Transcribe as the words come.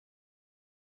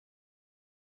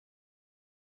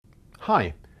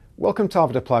Hi, welcome to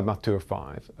Harvard Applied Math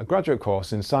 205, a graduate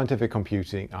course in scientific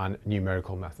computing and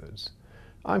numerical methods.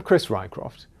 I'm Chris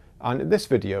Rycroft, and in this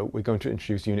video we're going to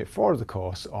introduce Unit 4 of the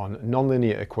course on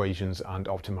nonlinear equations and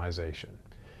optimization.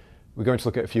 We're going to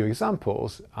look at a few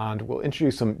examples, and we'll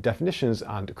introduce some definitions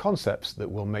and concepts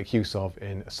that we'll make use of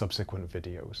in subsequent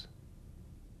videos.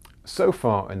 So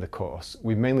far in the course,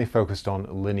 we've mainly focused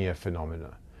on linear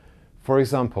phenomena. For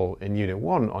example, in Unit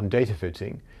 1 on data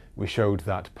fitting, we showed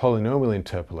that polynomial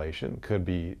interpolation could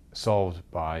be solved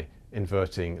by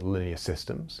inverting linear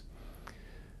systems.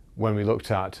 When we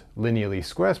looked at linear least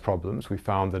squares problems, we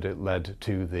found that it led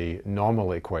to the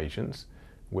normal equations,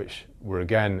 which were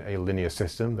again a linear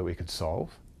system that we could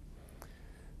solve.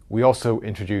 We also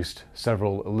introduced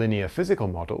several linear physical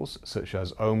models, such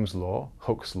as Ohm's law,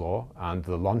 Hooke's law, and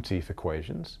the Lontief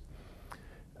equations.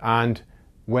 And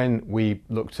when we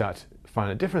looked at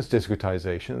finite difference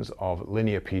discretizations of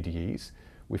linear PDEs,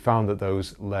 we found that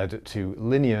those led to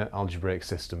linear algebraic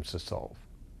systems to solve.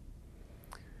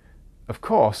 Of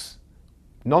course,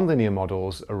 nonlinear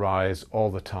models arise all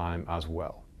the time as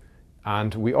well.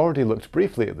 And we already looked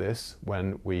briefly at this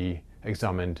when we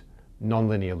examined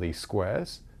nonlinear least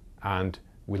squares, and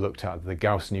we looked at the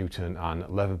Gauss-Newton and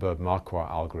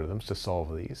Leverberg-Marquardt algorithms to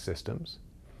solve these systems.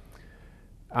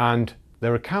 And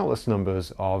there are countless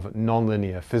numbers of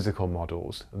nonlinear physical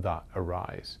models that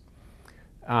arise.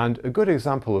 And a good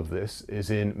example of this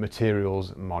is in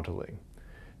materials modeling.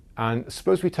 And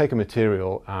suppose we take a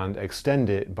material and extend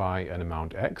it by an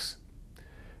amount x.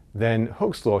 Then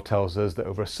Hooke's law tells us that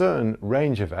over a certain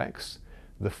range of x,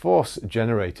 the force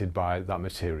generated by that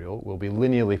material will be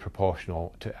linearly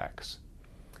proportional to x.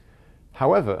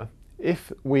 However,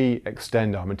 if we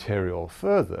extend our material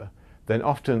further, then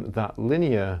often that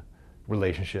linear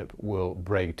relationship will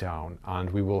break down and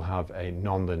we will have a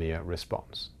nonlinear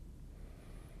response.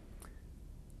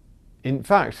 In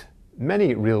fact,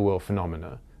 many real-world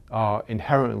phenomena are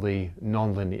inherently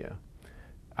nonlinear,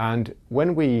 and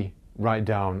when we write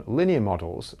down linear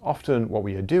models, often what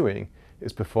we are doing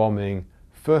is performing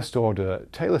first-order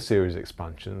Taylor series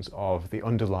expansions of the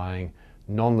underlying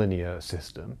nonlinear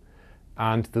system,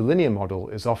 and the linear model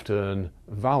is often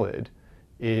valid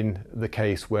in the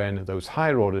case when those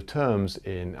higher order terms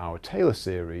in our Taylor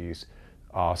series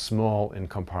are small in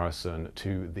comparison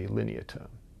to the linear term.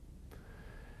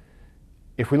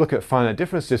 If we look at finite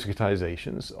difference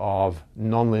discretizations of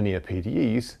nonlinear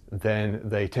PDEs, then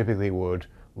they typically would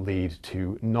lead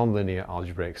to nonlinear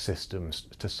algebraic systems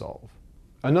to solve.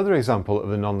 Another example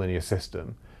of a nonlinear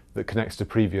system that connects to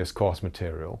previous course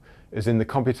material is in the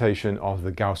computation of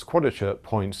the Gauss quadrature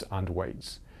points and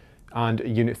weights. And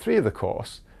in Unit 3 of the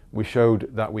course, we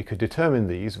showed that we could determine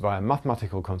these via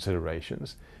mathematical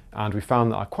considerations, and we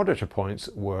found that our quadrature points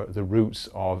were the roots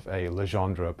of a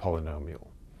Legendre polynomial.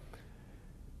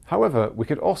 However, we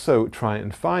could also try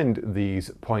and find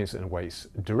these points and weights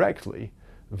directly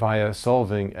via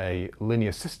solving a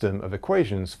linear system of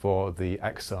equations for the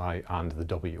xi and the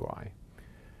wi.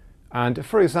 And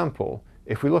for example,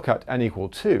 if we look at n equal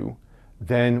 2,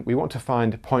 then we want to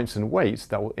find points and weights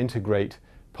that will integrate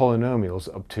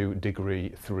polynomials up to degree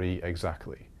 3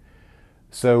 exactly.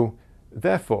 So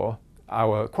therefore,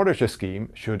 our quadrature scheme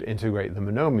should integrate the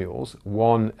monomials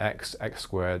 1x, x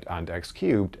squared, and x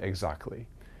cubed exactly.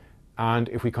 And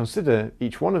if we consider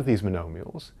each one of these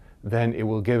monomials, then it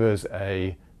will give us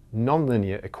a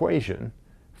nonlinear equation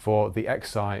for the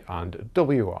xi and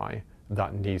wi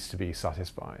that needs to be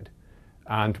satisfied.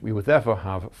 And we would therefore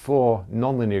have 4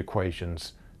 nonlinear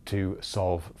equations to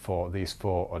solve for these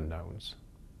 4 unknowns.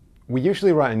 We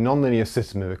usually write a nonlinear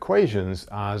system of equations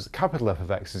as capital F of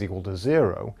x is equal to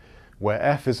 0, where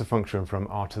f is a function from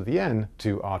r to the n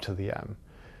to r to the m.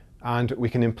 And we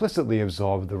can implicitly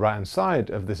absorb the right-hand side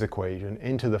of this equation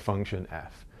into the function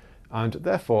f. And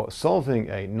therefore, solving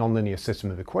a nonlinear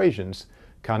system of equations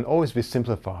can always be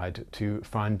simplified to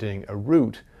finding a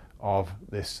root of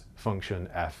this function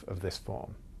f of this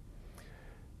form.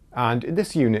 And in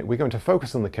this unit, we're going to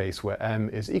focus on the case where m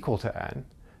is equal to n,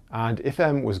 and if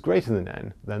m was greater than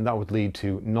n, then that would lead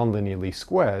to nonlinear least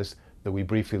squares that we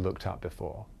briefly looked at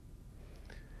before.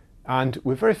 And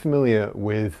we're very familiar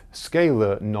with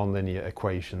scalar nonlinear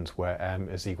equations where m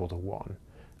is equal to 1.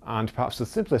 And perhaps the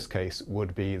simplest case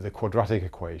would be the quadratic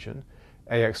equation,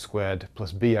 ax squared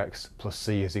plus bx plus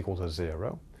c is equal to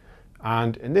 0.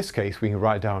 And in this case, we can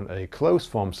write down a closed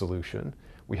form solution.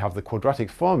 We have the quadratic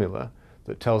formula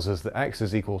that tells us that x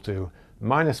is equal to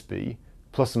minus b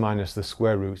plus or minus the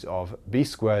square root of b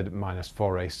squared minus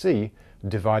 4ac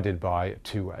divided by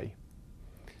 2a.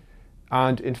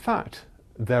 And in fact,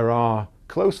 there are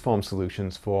closed form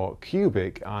solutions for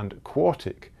cubic and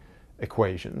quartic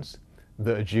equations,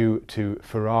 that are due to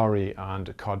Ferrari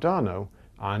and Cardano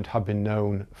and have been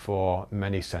known for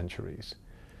many centuries.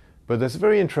 But there's a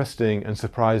very interesting and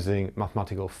surprising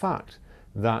mathematical fact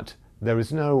that there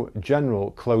is no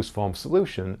general closed form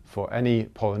solution for any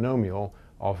polynomial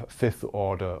of fifth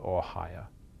order or higher.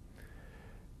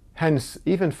 Hence,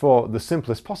 even for the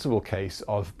simplest possible case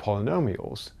of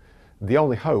polynomials, the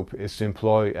only hope is to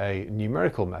employ a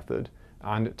numerical method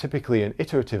and typically an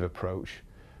iterative approach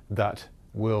that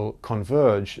will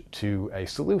converge to a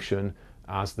solution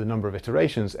as the number of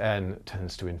iterations n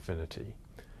tends to infinity.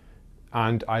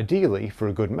 And ideally, for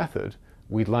a good method,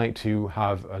 we'd like to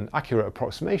have an accurate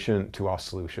approximation to our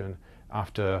solution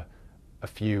after a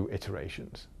few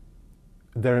iterations.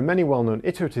 There are many well-known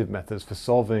iterative methods for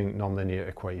solving nonlinear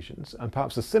equations, and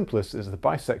perhaps the simplest is the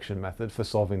bisection method for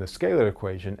solving the scalar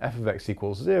equation f of x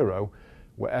equals 0,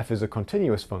 where f is a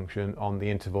continuous function on the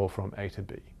interval from a to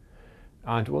b.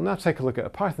 And we'll now take a look at a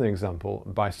Python example,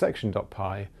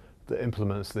 bisection.py, that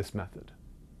implements this method.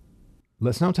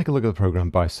 Let's now take a look at the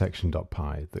program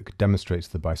bisection.py that demonstrates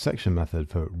the bisection method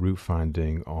for root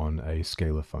finding on a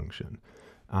scalar function.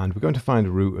 And we're going to find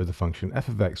a root of the function f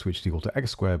of x, which is equal to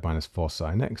x squared minus 4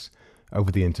 sine x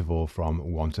over the interval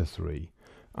from 1 to 3.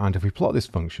 And if we plot this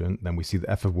function, then we see that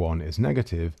f of 1 is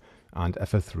negative and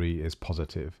f of 3 is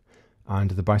positive.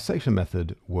 And the bisection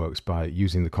method works by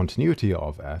using the continuity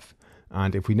of f,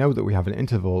 and if we know that we have an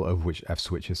interval over which f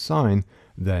switches sign,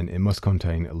 then it must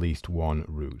contain at least one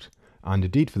root. And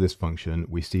indeed for this function,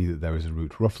 we see that there is a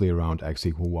root roughly around x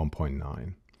equal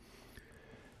 1.9.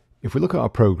 If we look at our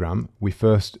program, we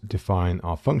first define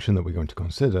our function that we're going to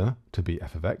consider to be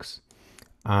f of x,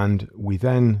 and we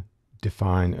then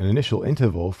define an initial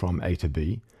interval from a to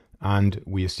b, and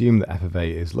we assume that f of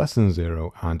a is less than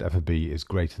 0 and f of b is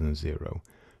greater than 0.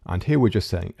 And here we're just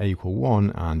saying a equal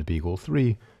 1 and b equal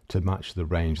 3 to match the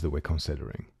range that we're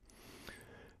considering.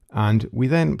 And we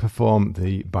then perform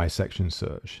the bisection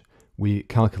search. We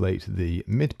calculate the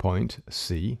midpoint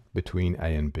c between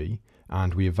a and b,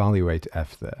 and we evaluate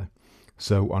f there.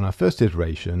 So on our first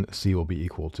iteration, c will be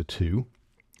equal to 2,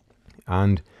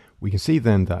 and we can see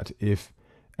then that if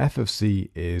f of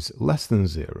c is less than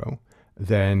 0,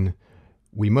 then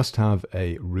we must have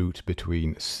a root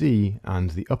between c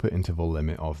and the upper interval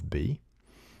limit of b.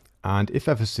 And if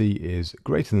f of c is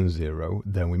greater than 0,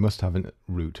 then we must have a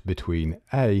root between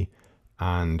a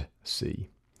and c.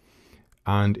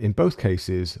 And in both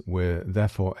cases, we're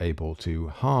therefore able to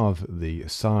halve the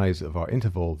size of our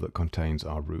interval that contains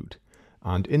our root.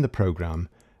 And in the program,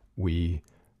 we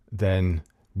then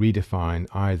redefine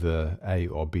either a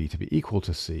or b to be equal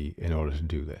to c in order to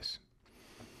do this.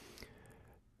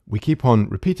 We keep on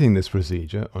repeating this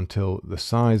procedure until the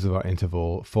size of our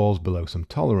interval falls below some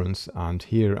tolerance, and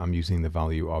here I'm using the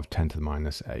value of 10 to the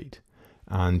minus 8.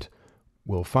 And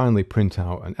we'll finally print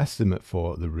out an estimate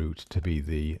for the root to be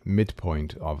the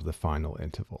midpoint of the final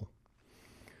interval.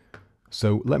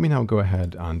 So let me now go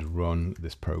ahead and run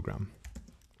this program.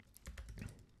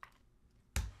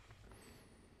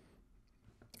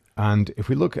 And if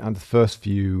we look at the first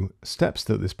few steps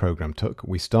that this program took,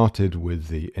 we started with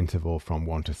the interval from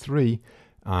 1 to 3,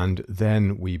 and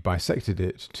then we bisected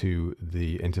it to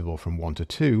the interval from 1 to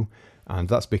 2, and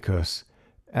that's because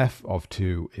f of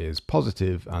 2 is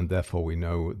positive, and therefore we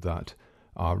know that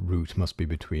our root must be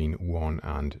between 1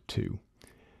 and 2.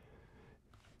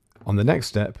 On the next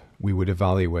step, we would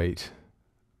evaluate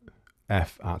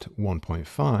f at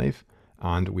 1.5,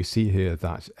 and we see here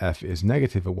that f is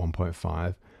negative at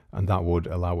 1.5, and that would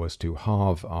allow us to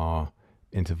halve our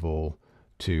interval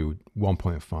to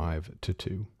 1.5 to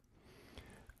 2.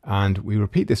 And we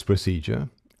repeat this procedure,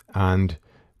 and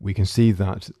we can see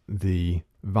that the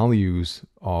values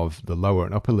of the lower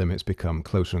and upper limits become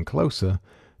closer and closer,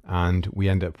 and we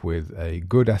end up with a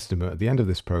good estimate at the end of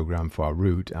this program for our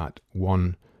root at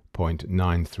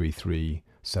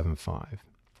 1.93375.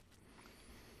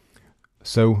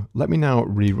 So let me now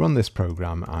rerun this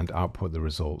program and output the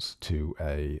results to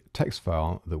a text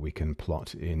file that we can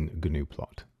plot in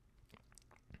GNU-plot.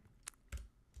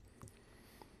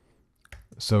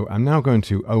 So I'm now going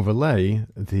to overlay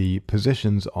the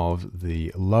positions of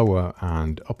the lower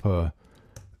and upper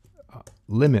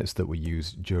limits that we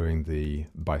used during the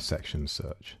bisection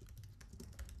search.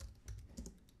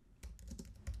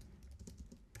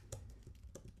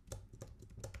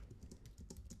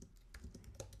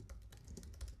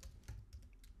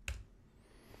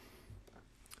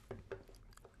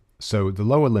 So the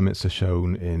lower limits are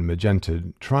shown in magenta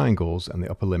triangles and the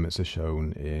upper limits are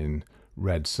shown in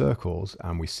red circles,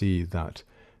 and we see that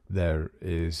there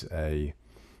is an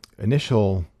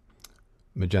initial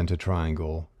magenta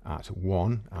triangle at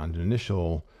 1 and an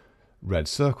initial red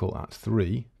circle at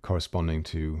 3, corresponding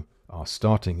to our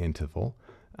starting interval,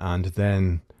 and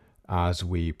then as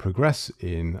we progress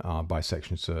in our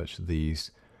bisection search,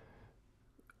 these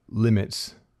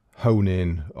limits hone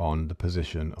in on the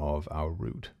position of our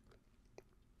root.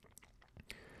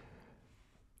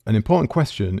 An important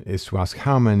question is to ask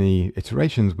how many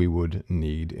iterations we would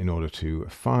need in order to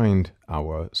find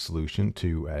our solution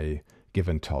to a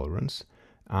given tolerance.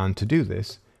 And to do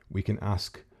this, we can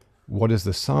ask what is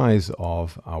the size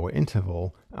of our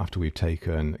interval after we've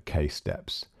taken k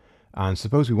steps. And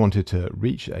suppose we wanted to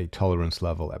reach a tolerance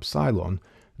level epsilon,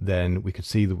 then we could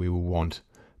see that we will want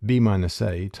b minus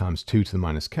a times 2 to the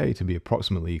minus k to be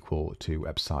approximately equal to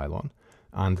epsilon.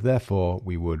 And therefore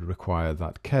we would require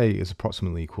that k is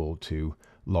approximately equal to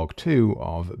log 2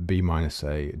 of b minus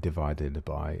a divided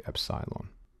by epsilon.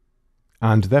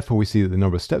 And therefore we see that the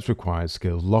number of steps required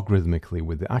scales logarithmically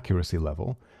with the accuracy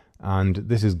level, and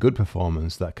this is good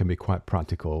performance that can be quite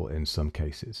practical in some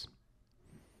cases.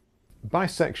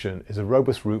 Bisection is a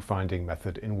robust root finding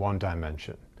method in one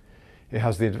dimension. It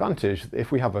has the advantage that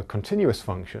if we have a continuous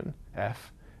function,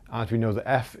 f, and we know that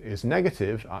f is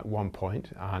negative at one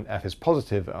point and f is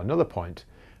positive at another point,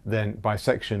 then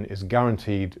bisection is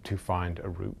guaranteed to find a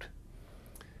root.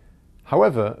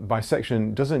 However,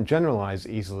 bisection doesn't generalize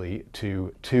easily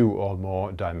to 2 or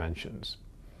more dimensions.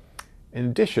 In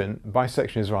addition,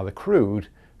 bisection is rather crude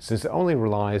since it only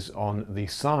relies on the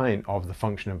sign of the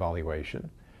function evaluation,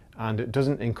 and it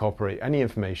doesn't incorporate any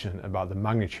information about the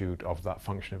magnitude of that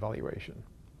function evaluation.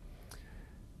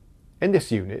 In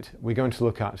this unit, we're going to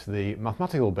look at the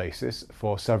mathematical basis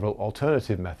for several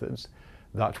alternative methods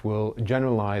that will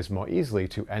generalize more easily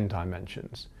to n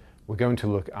dimensions. We're going to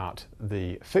look at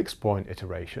the fixed point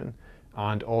iteration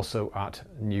and also at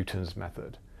Newton's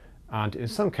method. And in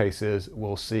some cases,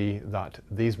 we'll see that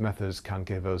these methods can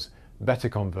give us better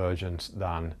convergence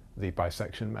than the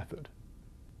bisection method.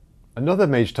 Another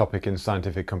major topic in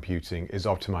scientific computing is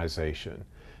optimization,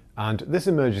 and this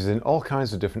emerges in all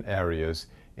kinds of different areas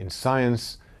in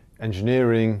science,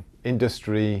 engineering,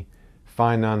 industry,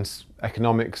 finance,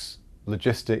 economics,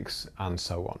 logistics, and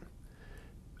so on.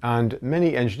 And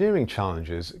many engineering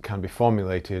challenges can be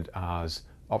formulated as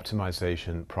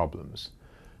optimization problems.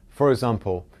 For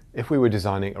example, if we were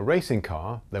designing a racing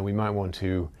car, then we might want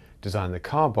to design the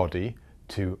car body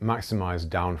to maximize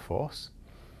downforce.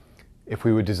 If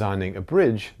we were designing a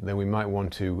bridge, then we might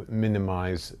want to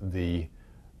minimize the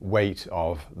weight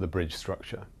of the bridge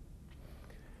structure.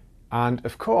 And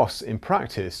of course, in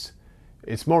practice,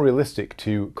 it's more realistic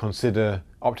to consider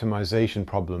optimization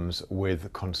problems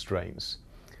with constraints.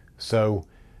 So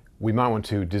we might want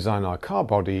to design our car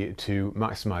body to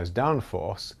maximize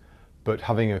downforce, but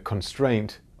having a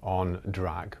constraint on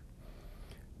drag.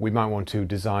 We might want to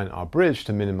design our bridge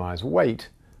to minimize weight,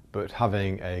 but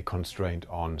having a constraint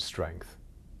on strength.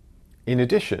 In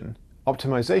addition,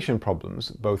 optimization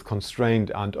problems, both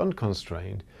constrained and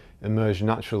unconstrained, emerge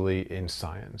naturally in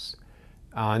science.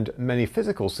 And many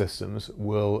physical systems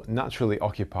will naturally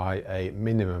occupy a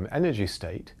minimum energy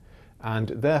state, and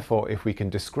therefore if we can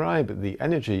describe the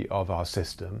energy of our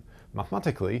system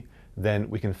mathematically, then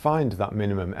we can find that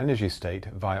minimum energy state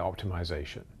via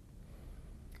optimization.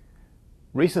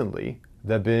 Recently,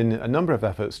 there have been a number of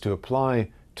efforts to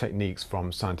apply techniques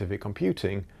from scientific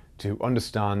computing to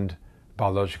understand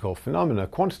biological phenomena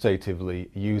quantitatively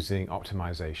using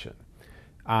optimization.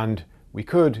 And we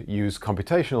could use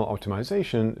computational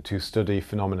optimization to study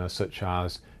phenomena such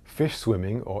as fish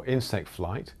swimming or insect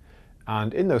flight,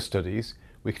 and in those studies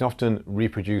we can often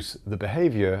reproduce the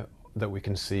behavior that we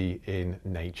can see in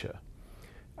nature.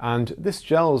 And this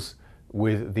gels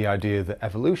with the idea that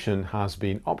evolution has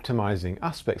been optimizing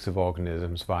aspects of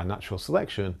organisms via natural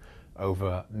selection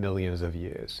over millions of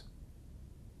years.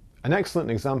 An excellent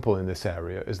example in this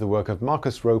area is the work of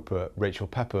Marcus Roper, Rachel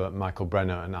Pepper, Michael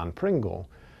Brenner and Anne Pringle,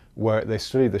 where they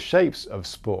study the shapes of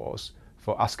spores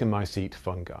for Ascomycete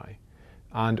fungi.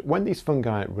 And when these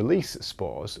fungi release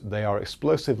spores, they are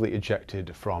explosively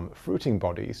ejected from fruiting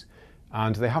bodies,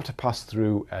 and they have to pass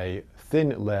through a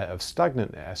thin layer of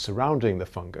stagnant air surrounding the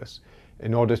fungus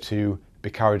in order to be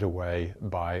carried away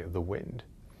by the wind.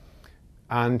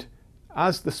 And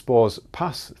as the spores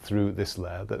pass through this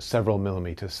layer that's several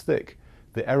millimeters thick,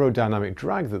 the aerodynamic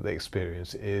drag that they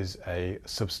experience is a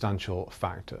substantial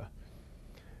factor.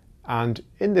 And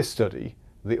in this study,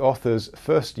 the authors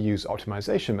first used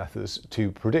optimization methods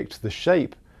to predict the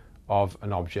shape of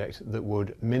an object that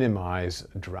would minimize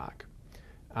drag.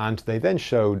 And they then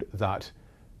showed that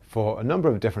for a number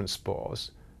of different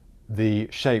spores, the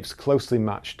shapes closely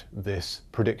matched this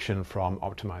prediction from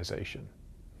optimization.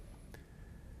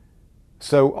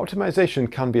 So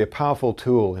optimization can be a powerful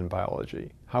tool in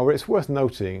biology. However, it's worth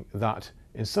noting that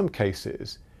in some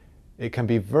cases, it can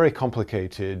be very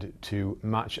complicated to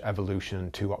match evolution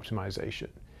to optimization.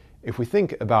 If we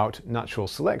think about natural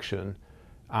selection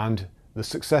and the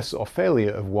success or failure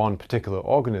of one particular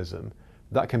organism,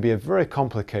 that can be a very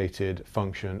complicated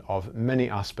function of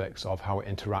many aspects of how it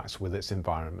interacts with its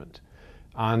environment.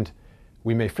 And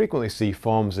we may frequently see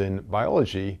forms in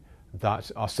biology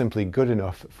that are simply good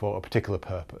enough for a particular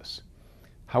purpose.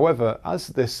 However, as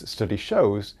this study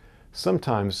shows,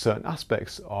 sometimes certain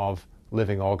aspects of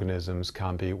living organisms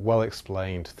can be well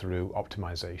explained through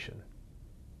optimization.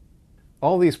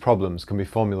 All these problems can be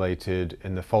formulated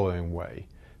in the following way.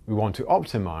 We want to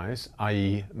optimize,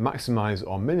 i.e. maximize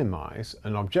or minimize,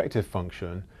 an objective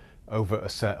function over a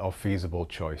set of feasible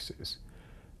choices.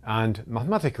 And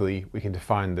mathematically, we can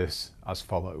define this as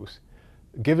follows.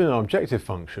 Given an objective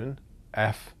function,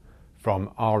 f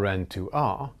from Rn to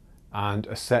R, and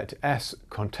a set S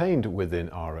contained within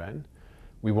Rn,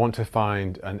 we want to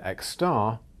find an x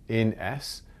star in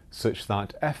S such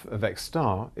that f of x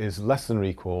star is less than or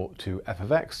equal to f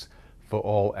of x for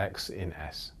all x in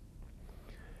S.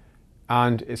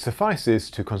 And it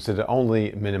suffices to consider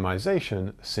only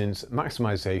minimization, since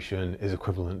maximization is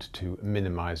equivalent to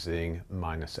minimizing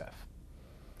minus f.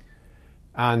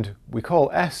 And we call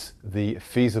S the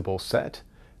feasible set,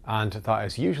 and that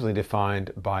is usually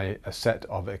defined by a set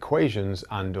of equations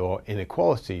and/or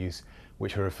inequalities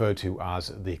which are referred to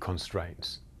as the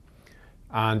constraints.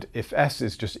 And if S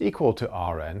is just equal to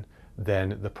Rn,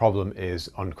 then the problem is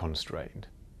unconstrained.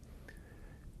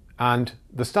 And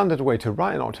the standard way to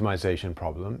write an optimization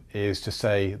problem is to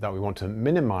say that we want to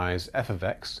minimize f of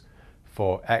x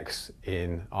for x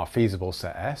in our feasible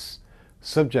set S,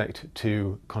 subject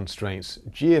to constraints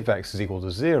g of x is equal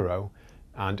to 0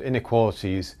 and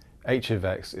inequalities h of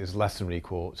x is less than or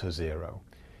equal to 0.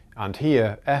 And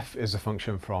here f is a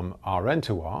function from Rn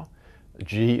to R,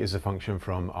 g is a function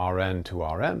from Rn to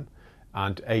Rm,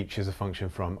 and h is a function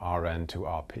from Rn to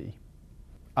Rp.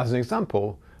 As an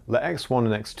example, let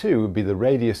x1 and x2 be the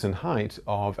radius and height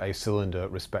of a cylinder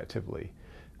respectively,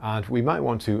 and we might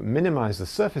want to minimize the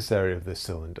surface area of this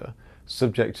cylinder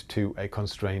subject to a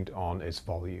constraint on its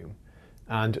volume.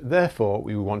 And therefore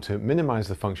we want to minimize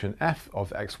the function f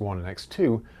of x1 and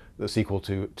x2 that's equal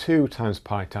to 2 times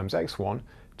pi times x1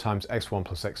 times x1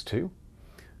 plus x2,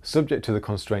 subject to the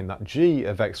constraint that g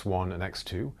of x1 and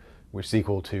x2, which is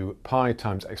equal to pi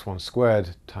times x1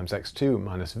 squared times x2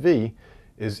 minus v,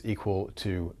 is equal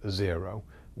to 0,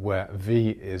 where v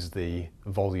is the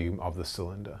volume of the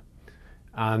cylinder.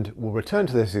 And we'll return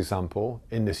to this example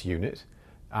in this unit,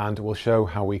 and we'll show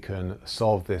how we can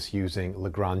solve this using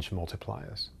Lagrange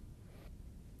multipliers.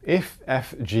 If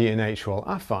f, g, and h are all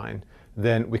affine,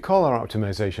 then we call our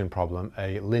optimization problem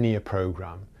a linear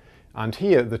program. And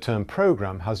here the term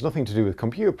program has nothing to do with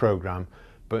computer program,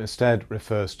 but instead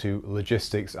refers to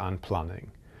logistics and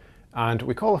planning. And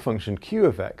we call a function q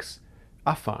of x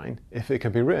affine if it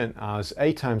can be written as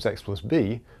a times x plus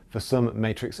b for some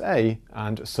matrix A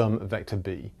and some vector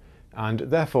b, and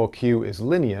therefore q is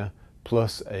linear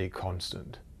plus a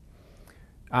constant.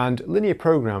 And linear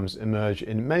programs emerge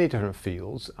in many different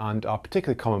fields and are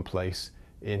particularly commonplace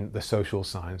in the social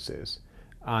sciences.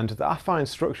 And the affine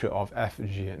structure of f,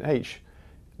 g, and h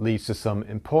leads to some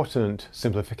important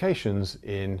simplifications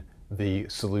in the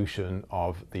solution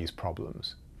of these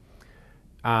problems.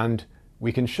 And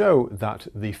we can show that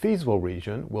the feasible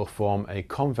region will form a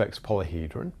convex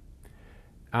polyhedron,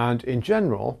 and in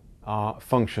general our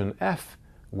function f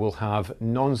will have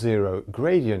non-zero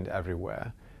gradient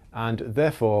everywhere, and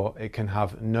therefore it can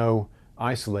have no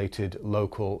isolated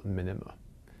local minima.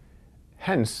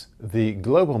 Hence, the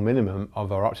global minimum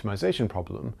of our optimization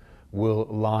problem will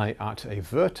lie at a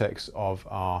vertex of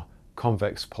our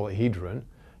convex polyhedron,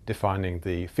 defining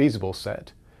the feasible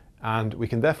set, and we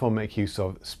can therefore make use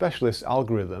of specialist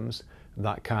algorithms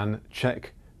that can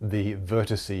check the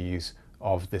vertices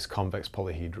of this convex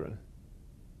polyhedron.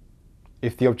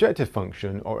 If the objective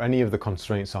function or any of the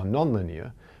constraints are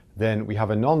nonlinear, then we have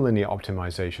a nonlinear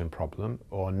optimization problem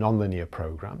or nonlinear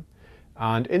program.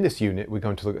 And in this unit, we're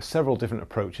going to look at several different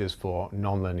approaches for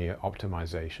nonlinear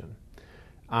optimization.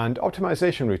 And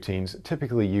optimization routines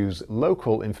typically use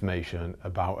local information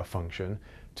about a function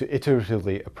to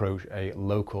iteratively approach a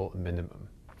local minimum.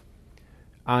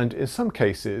 And in some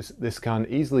cases, this can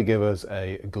easily give us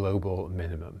a global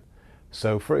minimum.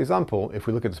 So for example, if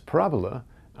we look at this parabola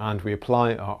and we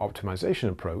apply our optimization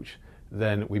approach,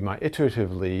 then we might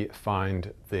iteratively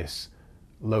find this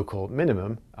local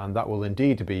minimum, and that will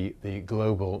indeed be the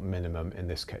global minimum in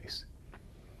this case.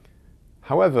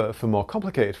 However, for more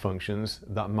complicated functions,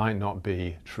 that might not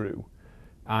be true.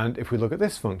 And if we look at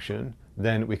this function,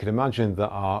 then we could imagine that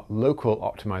our local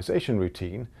optimization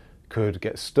routine could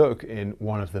get stuck in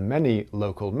one of the many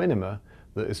local minima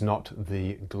that is not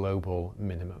the global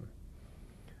minimum.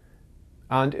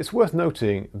 And it's worth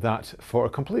noting that for a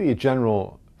completely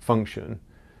general function,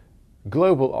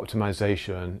 global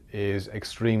optimization is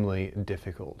extremely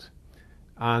difficult.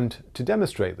 And to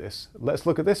demonstrate this, let's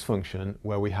look at this function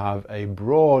where we have a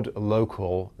broad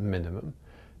local minimum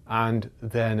and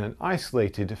then an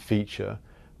isolated feature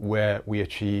where we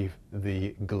achieve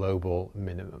the global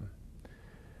minimum.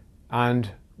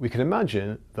 And we can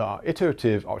imagine that our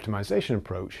iterative optimization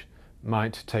approach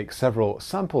might take several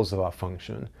samples of our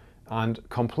function and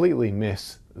completely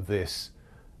miss this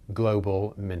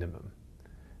global minimum.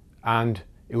 And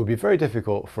it would be very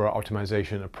difficult for our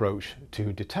optimization approach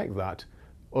to detect that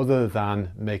other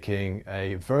than making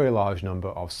a very large number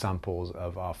of samples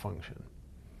of our function.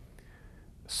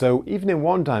 So even in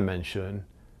one dimension,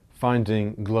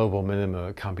 finding global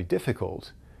minima can be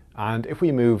difficult, and if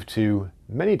we move to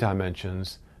many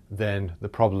dimensions, then the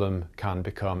problem can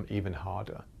become even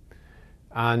harder.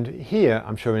 And here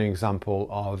I'm showing an example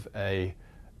of a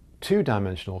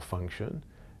two-dimensional function,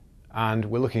 and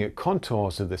we're looking at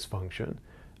contours of this function,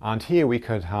 and here we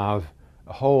could have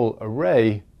a whole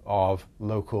array of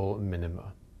local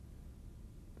minima.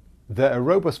 There are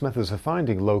robust methods for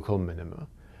finding local minima,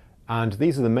 and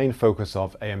these are the main focus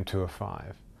of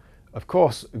AM205. Of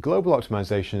course, global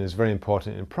optimization is very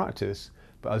important in practice,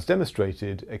 but as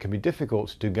demonstrated, it can be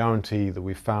difficult to guarantee that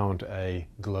we've found a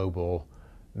global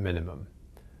minimum.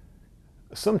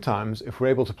 Sometimes, if we're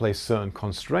able to place certain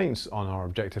constraints on our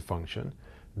objective function,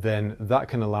 then that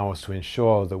can allow us to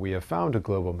ensure that we have found a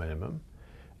global minimum.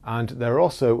 And there are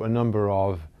also a number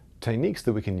of techniques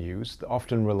that we can use that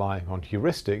often rely on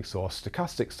heuristics or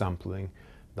stochastic sampling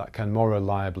that can more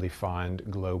reliably find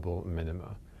global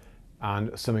minima.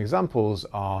 And some examples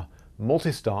are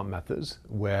multi-start methods,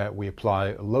 where we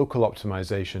apply local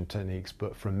optimization techniques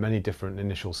but from many different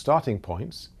initial starting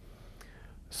points,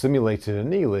 simulated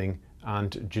annealing,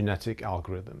 and genetic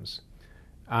algorithms.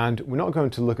 And we're not going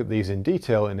to look at these in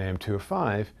detail in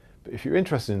AM205, but if you're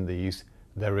interested in these,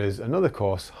 there is another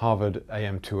course, Harvard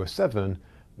AM207,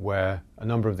 where a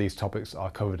number of these topics are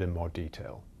covered in more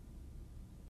detail.